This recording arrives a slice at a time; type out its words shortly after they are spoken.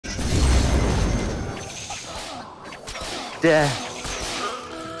Death.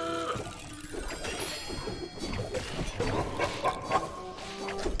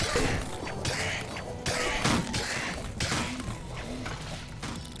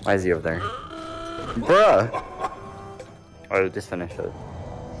 Why is he over there? Bruh! Oh, just finished it.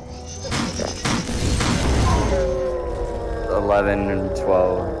 11 and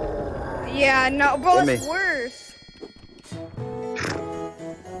 12. Yeah, no, bro, it's worse.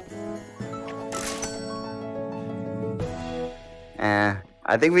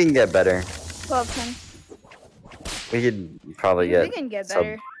 I think we can get better. 12, 10. We could probably get. We can get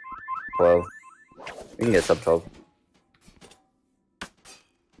better. Sub 12. We can get sub 12.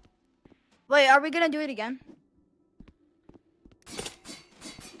 Wait, are we gonna do it again?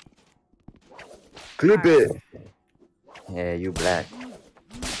 Clip it. Yeah, you black.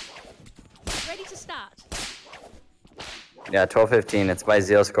 Ready to start. Yeah, 12-15. It's by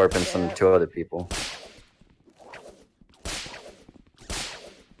Zealscorp and some 2 other people.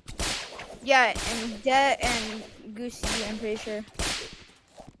 Yeah, and Det and Goosey, I'm pretty sure.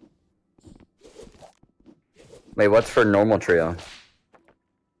 Wait, what's for normal trio?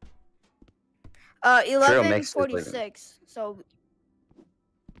 11:46. So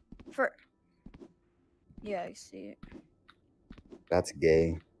for yeah, I see it. That's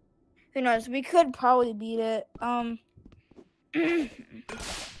gay. Who knows? We could probably beat it. Are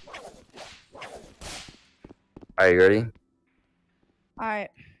you ready? All right.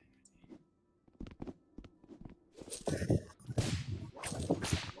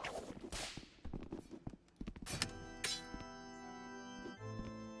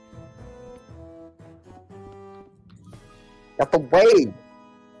 Got the way.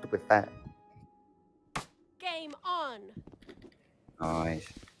 With that. Game on. Nice.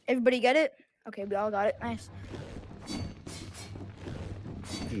 Everybody get it? Okay, we all got it. Nice.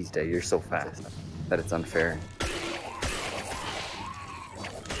 Jeez, Day, you're so fast that it's unfair.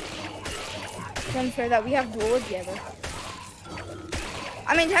 It's unfair that we have dual whip together.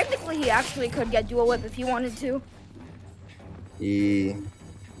 I mean, technically, he actually could get dual whip if he wanted to.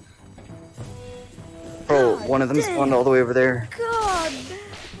 Bro, one of them spawned all the way over there. God.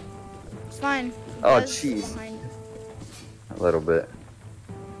 It's fine. Oh, jeez. A little bit.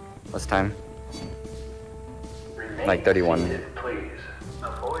 What's time? Like 31. 30.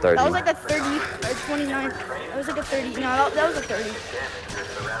 That was like a 30 or 29. That was like a 30. No, that was a 30.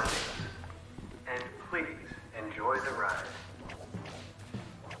 And please enjoy the ride.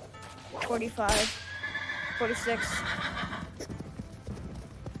 45. 46.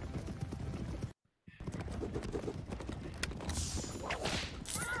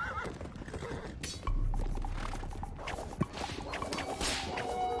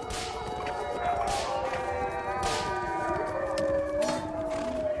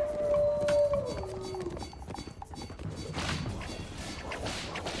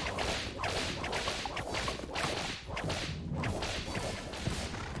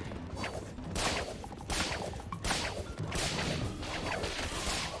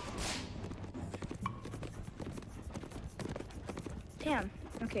 Damn.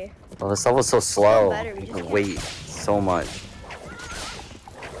 Okay. Oh, this level's so slow. Better, You can wait so much.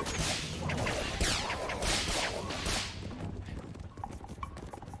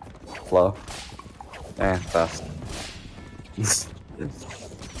 Slow. Fast.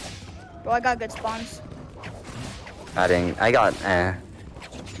 Bro, I got good spawns. I got,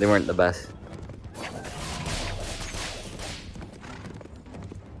 they weren't the best.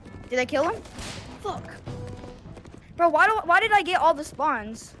 Did I kill him? Fuck. Bro, why did I get all the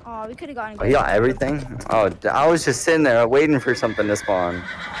spawns? Oh, we could have gotten. Oh, you got everything? Oh, I was just sitting there waiting for something to spawn.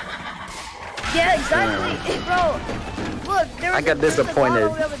 Yeah, exactly. Bro, look, there was I got disappointed. There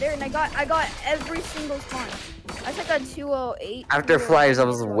was a lot over there, and I got every single spawn. I think I got 208. After flyers, I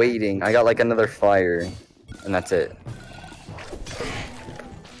was waiting. I got like another flyer, and that's it.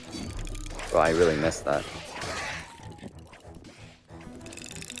 Well, I really missed that.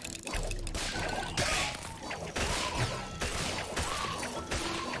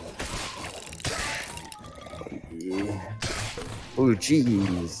 Ooh,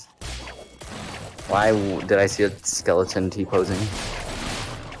 jeez. Why did I see a skeleton T-posing?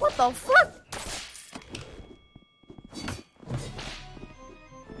 What the fuck?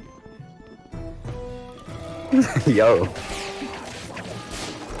 Yo.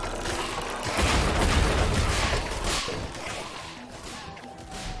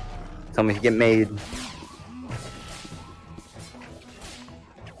 Tell me to get made.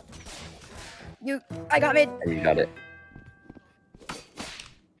 I got made. You got it.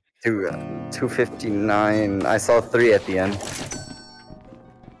 259. I saw 3 at the end.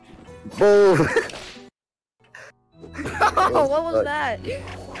 Boom! Oh, what was that?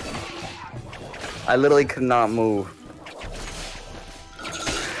 I literally could not move.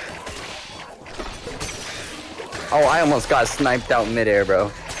 Oh, I almost got sniped out midair,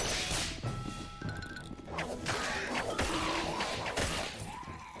 bro.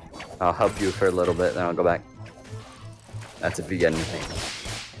 I'll help you for a little bit, then I'll go back. That's if you get anything.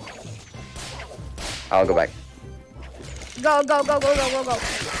 I'll go back. Go, go, go, go, go, go, go.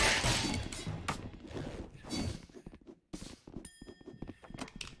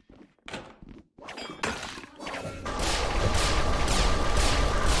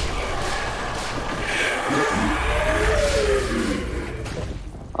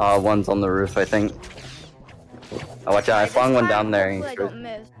 One's on the roof, I think. Oh, watch out, I flung one down there. Hopefully I don't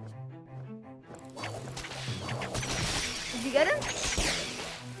miss. Did you get him?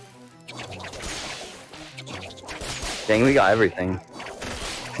 Dang, we got everything.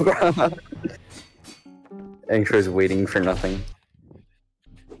 Angtro's waiting for nothing.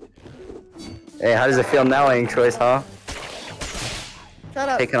 Hey, how does it feel now, Angtro's, huh? Shut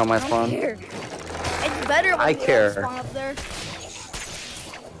up. Taking on my spawn. Care. It's better when I you care. spawn up there.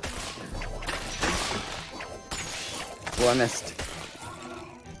 Well, I missed.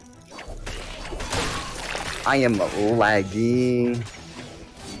 I am lagging.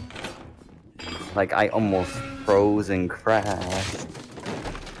 Like, I almost froze and crashed.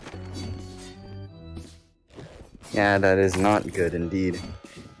 Yeah, that is not good indeed.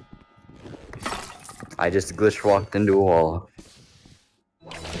 I just glitch walked into a wall.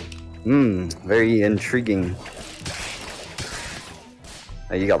 Very intriguing.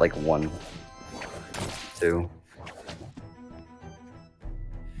 Oh, you got like 1, 2.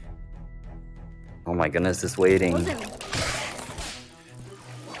 Oh my goodness, this waiting.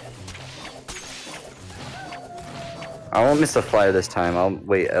 I won't miss a flyer this time. I'll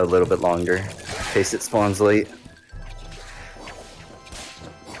wait a little bit longer in case it spawns late.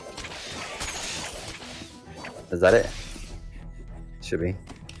 Is that it? Should be.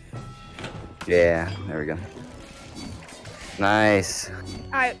 Yeah, there we go. Nice.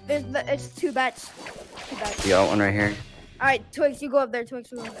 Alright, it's 2 bets. 2 bets. You got one right here. Alright, Twix, you go up there. Twix,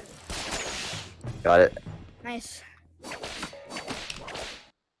 you go up there. Got it. Nice.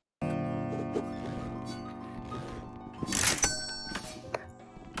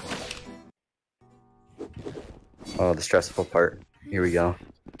 Oh, the stressful part. Here we go.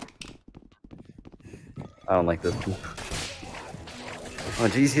 I don't like this. Oh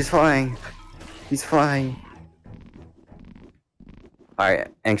jeez, he's flying. He's flying. Alright,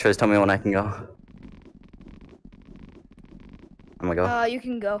 Anxious, tell me when I can go. I'm gonna go. You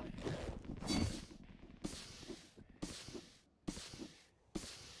can go.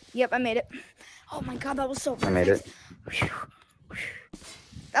 Yep, I made it. Oh my god, that was so perfect. I made it.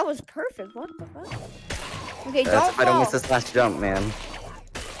 That was perfect. What the fuck? Okay, That's don't if I don't miss fall. this last jump, man.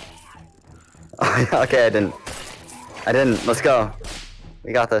 Okay, I didn't. Let's go.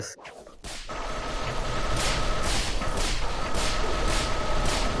 We got this.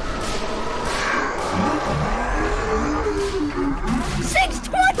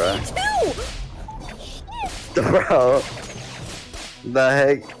 Bro. The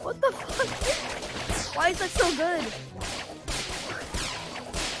heck? What the fuck? Why is that so good?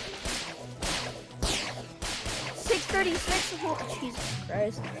 636? Oh, Jesus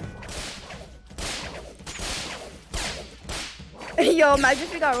Christ. Yo, imagine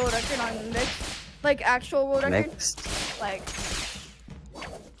if we got world record on mix. Like actual world record. Mixed? Like.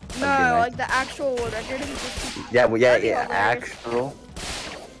 No, nice. like the actual world record. Yeah, well, yeah, actual.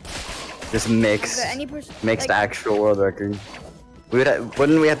 Just mixed. Mixed like, actual world record.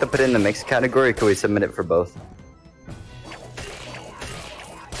 Wouldn't we have to put it in the mixed category? Or could we submit it for both?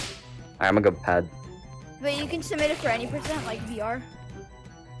 Alright, I'm gonna go pad. But you can submit it for any percent, like VR.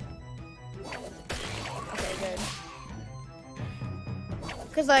 Okay, good.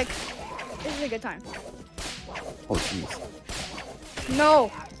 Cause like, this is a good time. Oh jeez. No.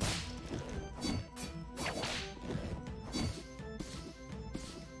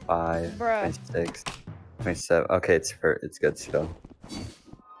 Five, Bruh. 26, 27. Okay, it's good still.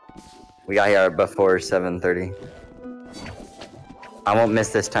 We got here before 7:30. I won't miss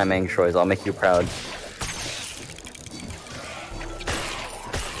this time, Angshoys. I'll make you proud.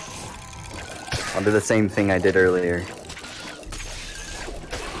 I'll do the same thing I did earlier.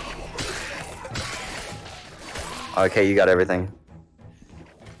 Okay, you got everything.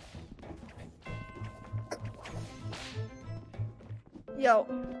 Yo.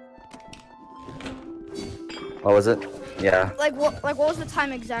 What was it? Yeah. Like what was the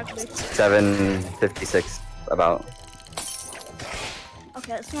time exactly? 7:56 about.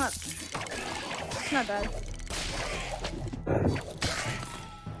 Okay, it's not bad.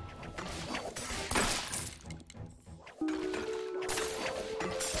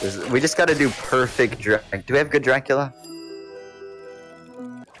 We just gotta do perfect Do we have good Dracula?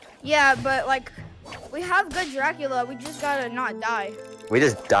 Yeah, but like, we have good Dracula. We just gotta not die. We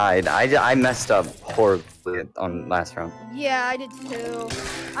just died. I messed up horribly on last round. Yeah, I did too.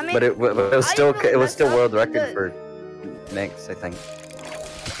 I mean, But it was still really it was still world messed up record for mix, I think.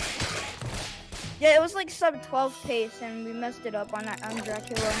 Yeah, it was like sub 12 pace, and we messed it up on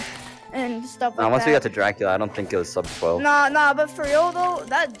Dracula and stuff like Once that. we got to Dracula, I don't think it was sub 12. Nah, but for real though,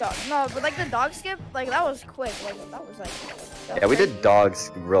 but like the dog skip, like that was quick. Like that was like. Yeah, we did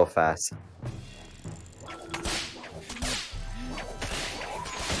dogs real fast.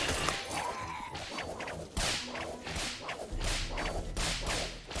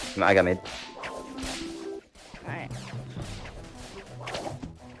 I got made. Alright.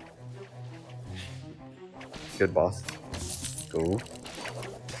 Good boss. Go.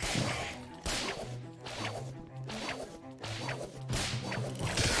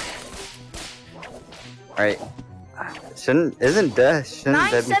 Alright. Shouldn't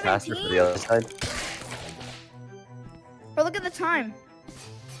death be faster for the other side? Bro, look at the time.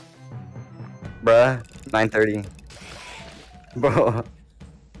 Bruh, 9:30. Bro,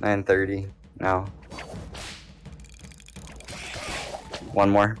 9:30 now. One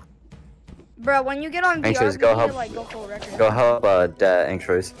more. Bro, when you get on VR, Anxious, go help. like, go full record. Go help,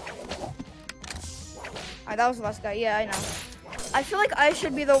 Anxious. Alright, that was the last guy. Yeah, I know. I feel like I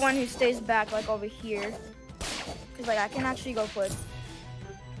should be the one who stays back, like, over here. Cause, like, I can actually go put.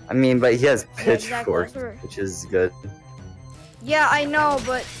 I mean, but he has Yeah, pitchfork, exactly. which is good. Yeah, I know,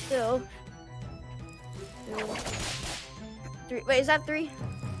 but still. 3. Wait, is that 3?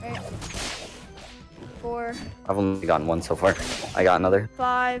 Right. 4. I've only gotten one so far. I got another.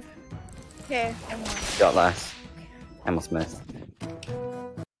 5. Okay, one more. Got last. I almost missed.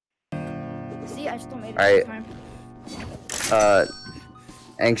 See, I still made it Alright. this time.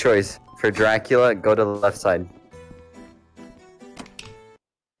 Anxious, for Dracula, go to the left side.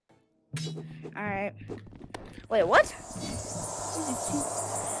 Alright. Wait, what?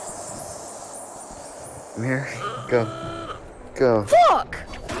 I'm here. Go. Go. Fuck!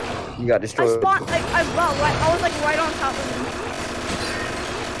 You got I destroyed. spawned, like, I was like right on top of him.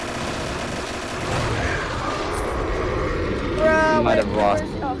 Bro, You might have lost.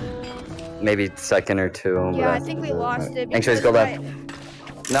 Oh. Maybe second or two. Yeah, I think we lost it. Anxious, because, go left.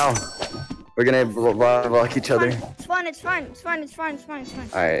 No. We're gonna block each other. It's fine.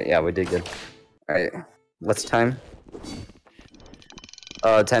 Alright, yeah, we did good. Alright. What's time?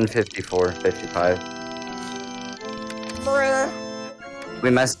 10:54, 55. Bruh. We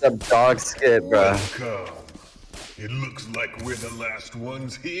messed up dog skip, bruh. Welcome. It looks like we're the last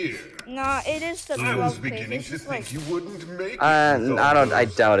ones here. Nah, it is the 12 I was page. beginning It's to just think like, you wouldn't make it. I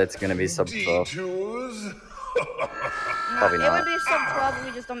doubt it's gonna be sub 12. Detours? Probably it not. would be sub 12 if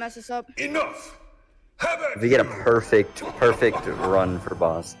we just don't mess this up. Enough. Have at If we get a you. perfect run for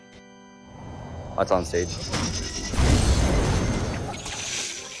boss. What's on stage?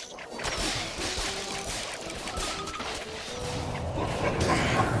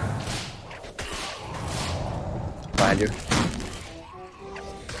 Behind you.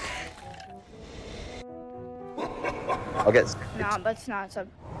 I'll get. Nah, that's not sub.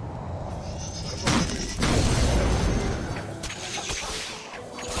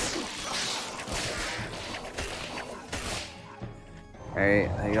 Alright,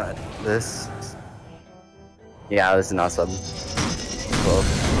 I got this. Yeah, this is not sub 12.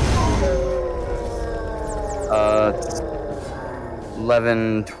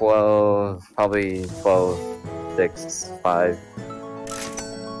 11, 12, probably 12, 6, 5.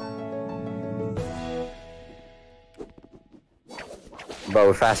 But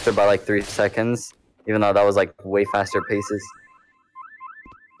we're faster by like 3 seconds, even though that was like way faster paces.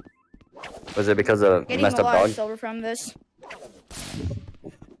 Was it because of Getting messed a up lot dog? of silver from this.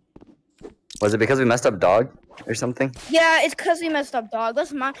 Was it because we messed up dog or something? Yeah, it's because we messed up, dog.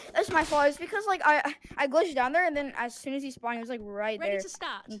 That's my fault. It's because like I glitched down there, and then as soon as he spawned, he was like right Ready there. to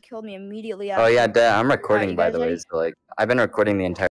start. And he killed me immediately. Oh yeah, Dad, I'm recording you by guys the way. ready? So like, I've been recording the entire.